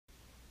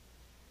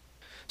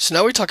So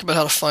now we talk about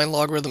how to find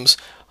logarithms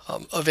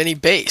of any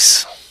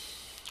base.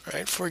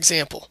 Right? For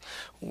example,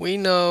 we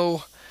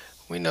know,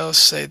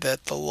 say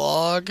that the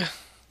log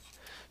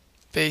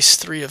base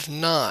 3 of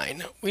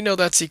 9, we know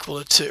that's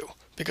equal to 2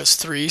 because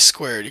 3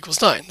 squared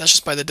equals 9. That's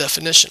just by the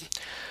definition.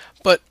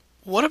 But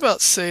what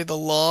about, say, the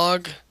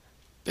log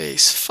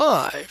base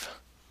 5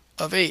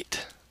 of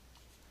 8?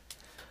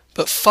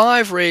 But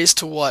 5 raised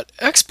to what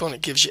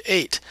exponent gives you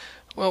 8?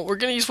 Well, we're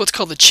going to use what's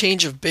called the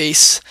change of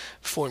base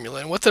formula.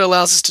 And what that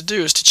allows us to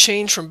do is to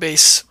change from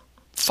base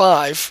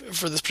 5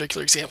 for this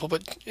particular example,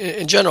 but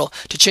in general,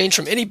 to change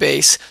from any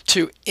base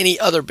to any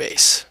other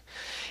base.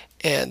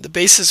 And the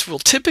bases we'll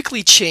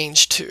typically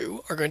change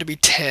to are going to be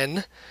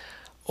 10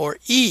 or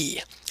e.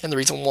 And the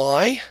reason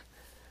why?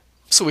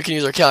 So we can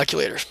use our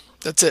calculator.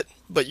 That's it.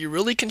 But you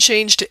really can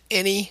change to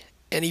any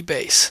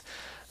base.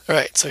 All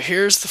right, so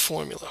here's the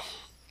formula.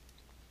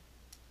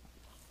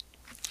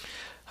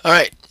 All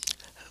right,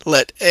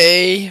 let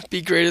a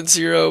be greater than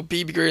 0,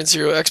 b be greater than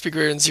 0, x be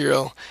greater than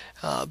 0.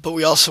 But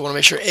we also want to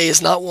make sure a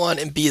is not 1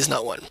 and b is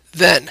not 1.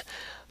 Then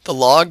the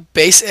log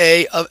base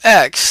a of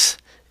x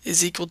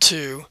is equal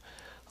to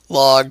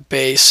log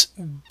base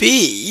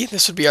b,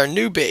 this would be our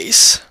new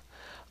base,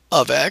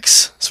 of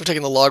x. So we're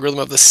taking the logarithm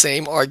of the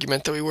same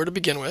argument that we were to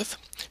begin with,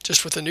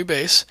 just with a new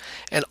base.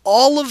 And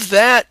all of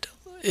that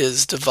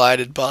is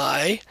divided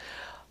by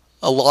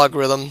a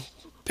logarithm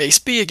base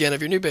b again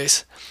of your new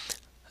base,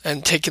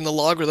 and taking the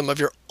logarithm of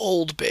your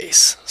old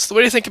base. So the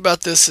way to think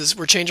about this is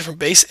we're changing from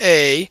base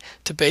a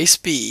to base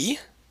b,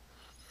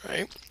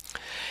 right?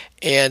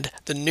 And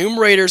the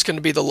numerator is going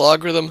to be the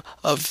logarithm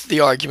of the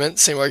argument,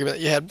 same argument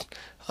that you had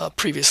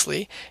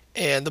previously,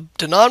 and the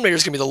denominator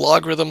is going to be the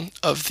logarithm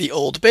of the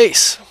old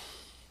base.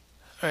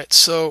 All right,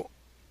 so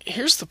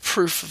here's the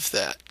proof of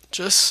that,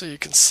 just so you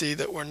can see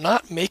that we're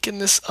not making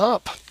this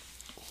up.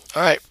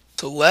 All right,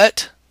 so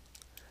let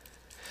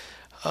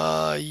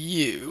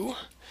u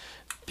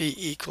be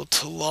equal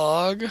to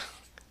log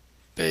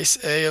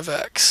base a of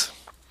x.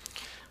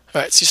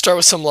 All right, so you start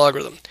with some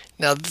logarithm.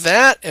 Now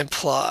that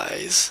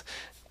implies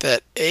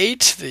that a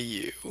to the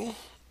u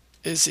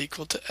is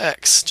equal to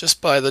x,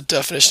 just by the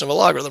definition of a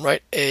logarithm,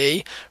 right?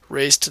 A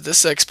raised to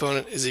this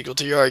exponent is equal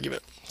to your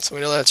argument. So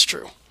we know that's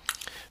true.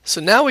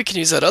 So now we can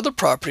use that other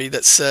property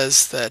that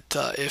says that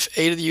if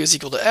a to the u is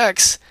equal to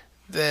x,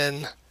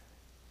 then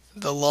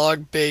the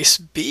log base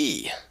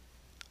b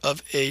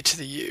of a to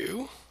the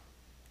u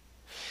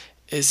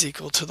is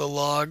equal to the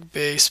log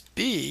base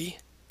b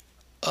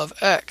of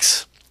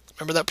x.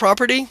 Remember that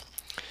property? It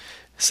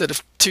said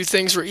if two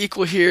things were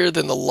equal here,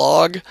 then the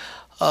log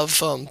of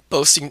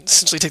both, you can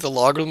essentially take the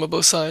logarithm of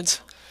both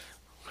sides.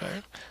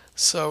 Okay.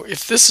 So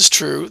if this is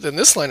true, then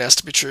this line has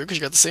to be true because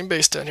you got the same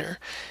base down here.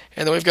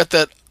 And then we've got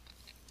that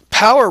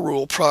power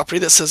rule property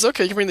that says,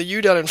 okay, you can bring the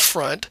u down in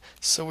front.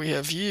 So we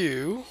have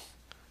u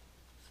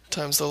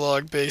times the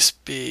log base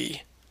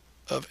b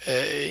of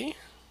a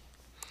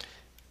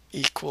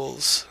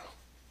equals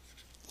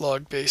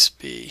log base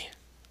b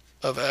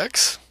of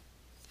x.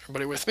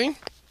 Everybody with me?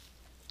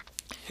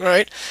 All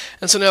right.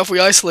 And so now if we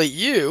isolate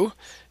u,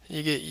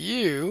 you get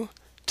u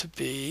to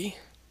be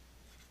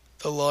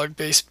the log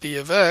base b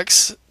of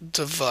x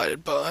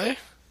divided by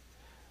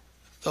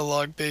the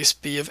log base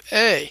b of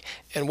a.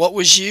 And what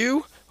was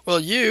u? Well,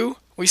 u,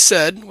 we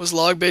said, was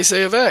log base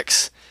a of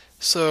x.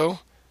 So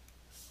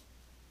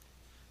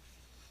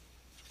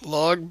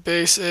log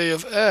base a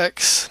of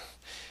x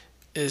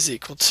is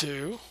equal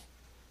to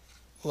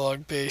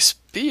log base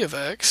b of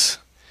x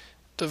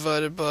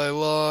divided by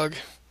log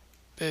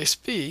base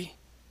b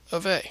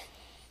of a.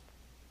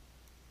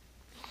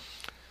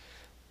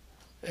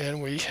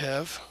 And we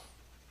have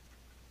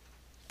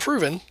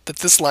proven that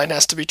this line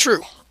has to be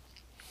true.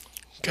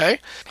 Okay,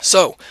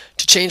 so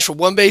to change from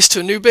one base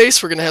to a new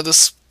base, we're going to have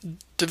this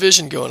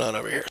division going on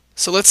over here.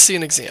 So let's see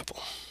an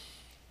example.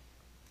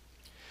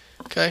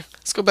 Okay,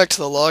 let's go back to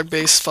the log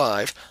base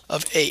 5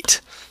 of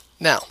 8.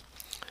 Now,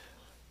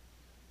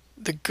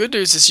 the good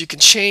news is you can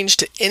change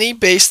to any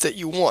base that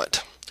you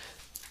want,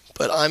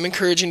 but I'm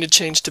encouraging to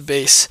change to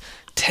base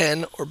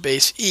 10 or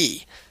base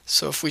e.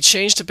 So if we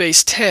change to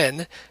base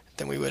 10,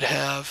 then we would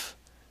have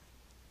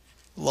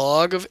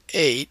log of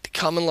 8,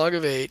 common log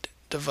of 8,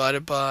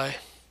 divided by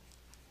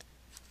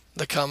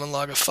the common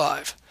log of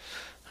 5.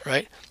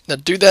 Right? Now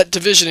do that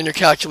division in your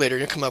calculator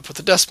and you'll come up with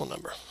a decimal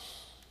number.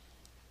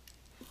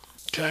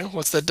 Okay,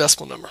 what's that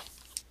decimal number?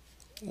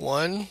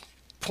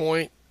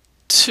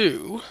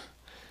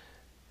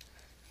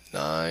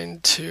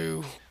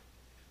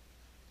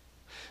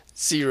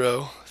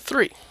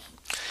 1.29203.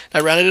 I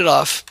rounded it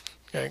off.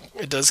 Okay,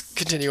 it does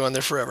continue on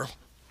there forever.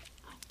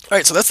 All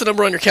right, so that's the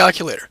number on your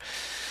calculator.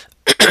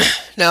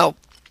 Now,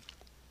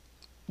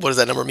 what does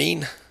that number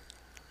mean?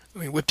 I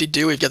mean,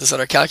 whip-de-doo, we've got this on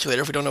our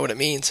calculator if we don't know what it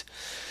means.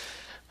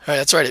 All right,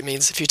 that's right. It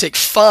means if you take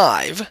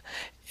 5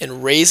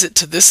 and raise it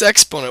to this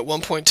exponent,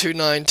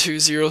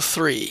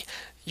 1.29203,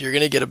 you're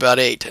going to get about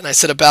 8. And I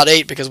said about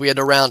 8 because we had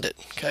to round it.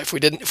 Okay,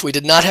 if we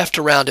did not have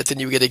to round it, then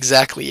you would get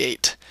exactly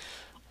 8.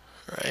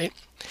 All right.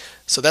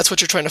 So that's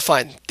what you're trying to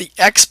find. The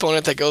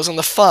exponent that goes on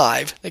the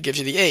 5 that gives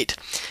you the 8.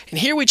 And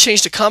here we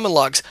changed to common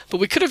logs,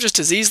 but we could have just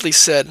as easily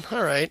said,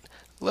 all right,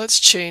 let's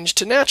change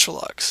to natural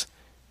logs.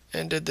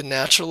 And did the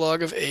natural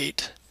log of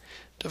 8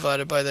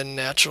 divided by the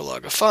natural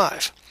log of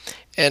 5.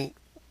 And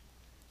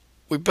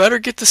we better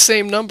get the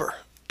same number.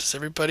 Does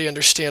everybody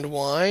understand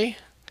why?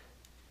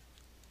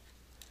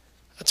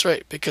 That's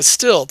right, because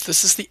still,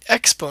 this is the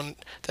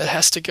exponent that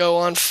has to go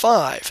on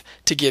 5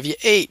 to give you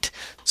 8.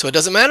 So it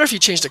doesn't matter if you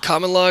change to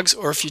common logs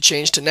or if you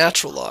change to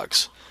natural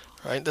logs.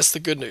 Right? That's the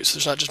good news.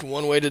 There's not just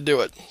one way to do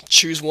it.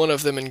 Choose one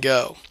of them and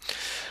go.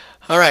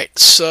 All right,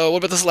 so what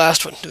about this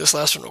last one? Do this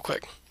last one real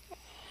quick.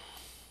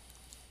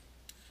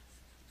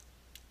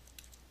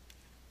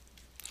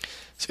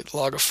 So the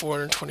log of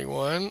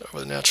 421 over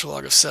the natural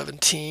log of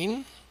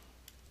 17,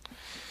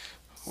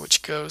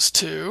 which goes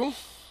to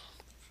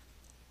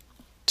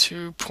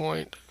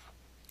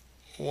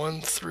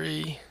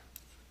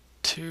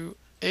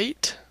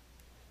 2.1328,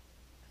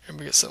 and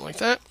we get something like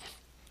that.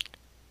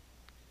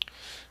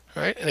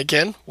 All right, and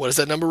again, what does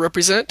that number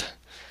represent?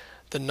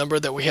 The number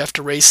that we have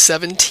to raise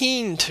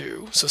 17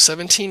 to. So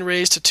 17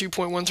 raised to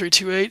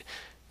 2.1328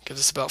 gives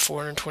us about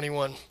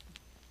 421.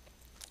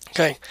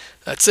 Okay,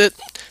 that's it.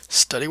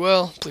 Study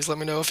well. Please let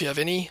me know if you have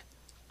any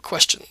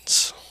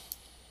questions.